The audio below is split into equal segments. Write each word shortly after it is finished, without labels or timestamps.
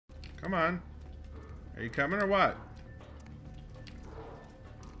Come on. Are you coming or what?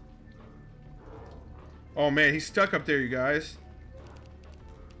 Oh man, he's stuck up there, you guys.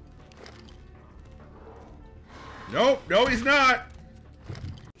 Nope, no he's not.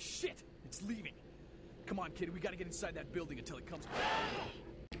 Shit, it's leaving. Come on, kid, we gotta get inside that building until it comes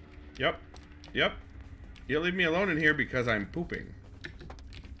back. Yep, yep. You leave me alone in here because I'm pooping.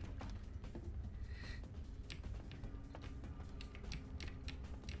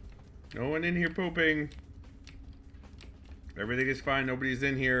 No one in here pooping. Everything is fine, nobody's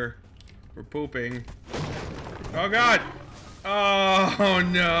in here. We're pooping. Oh god! Oh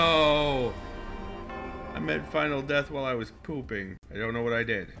no! I met final death while I was pooping. I don't know what I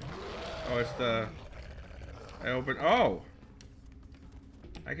did. Oh, it's the... I opened... Oh!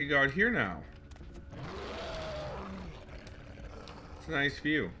 I can go out here now. It's a nice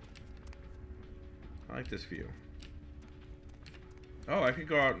view. I like this view. Oh, I could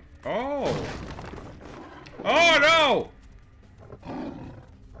go out... Oh! Oh no!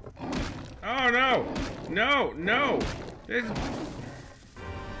 Oh no! No, no! There's...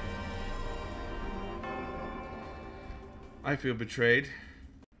 I feel betrayed.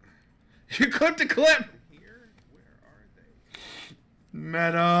 You clipped the clip! Here? Where are they?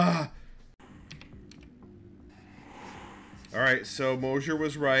 Meta! Alright, so Mosier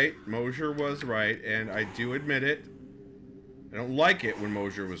was right. Mosier was right, and I do admit it. I don't like it when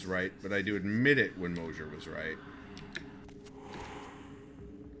Mosier was right, but I do admit it when Mosier was right.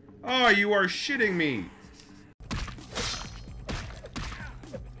 Oh, you are shitting me!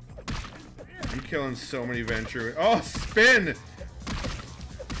 I'm killing so many Venture. Oh, spin!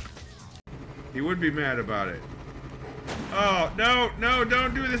 He would be mad about it. Oh, no, no,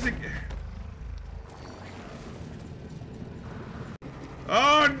 don't do this again.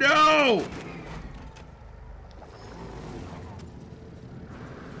 Oh, no!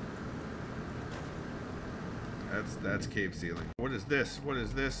 That's cave ceiling. What is this? What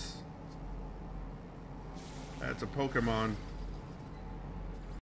is this? That's a Pokemon.